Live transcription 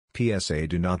PSA: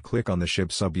 do not click on the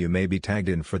SHIB sub, you may be tagged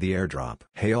in for the airdrop.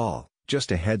 Hey all,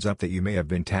 just a heads up that you may have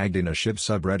been tagged in a SHIB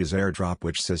subreddit's airdrop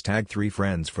which says tag 3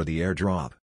 friends for the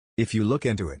airdrop. If you look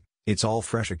into it, it's all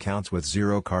fresh accounts with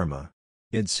zero karma.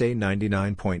 I'd say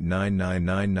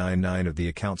 99.99999 of the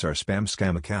accounts are spam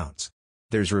scam accounts.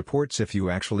 There's reports if you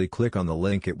actually click on the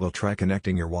link it will try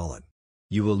connecting your wallet.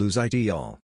 You will lose it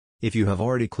all. If you have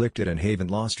already clicked it and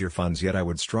haven't lost your funds yet, I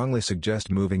would strongly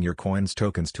suggest moving your coins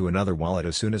tokens to another wallet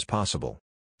as soon as possible.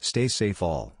 Stay safe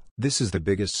all. This is the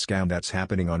biggest scam that's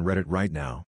happening on Reddit right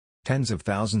now. Tens of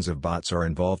thousands of bots are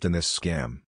involved in this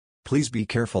scam. Please be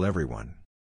careful everyone.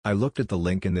 I looked at the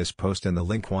link in this post and the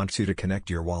link wants you to connect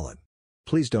your wallet.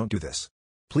 Please don't do this.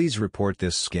 Please report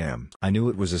this scam. I knew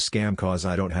it was a scam cause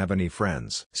I don't have any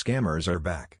friends. Scammers are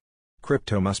back.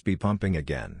 Crypto must be pumping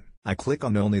again. I click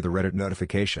on only the Reddit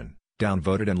notification,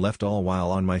 downvoted and left all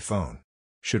while on my phone.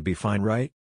 Should be fine,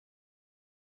 right?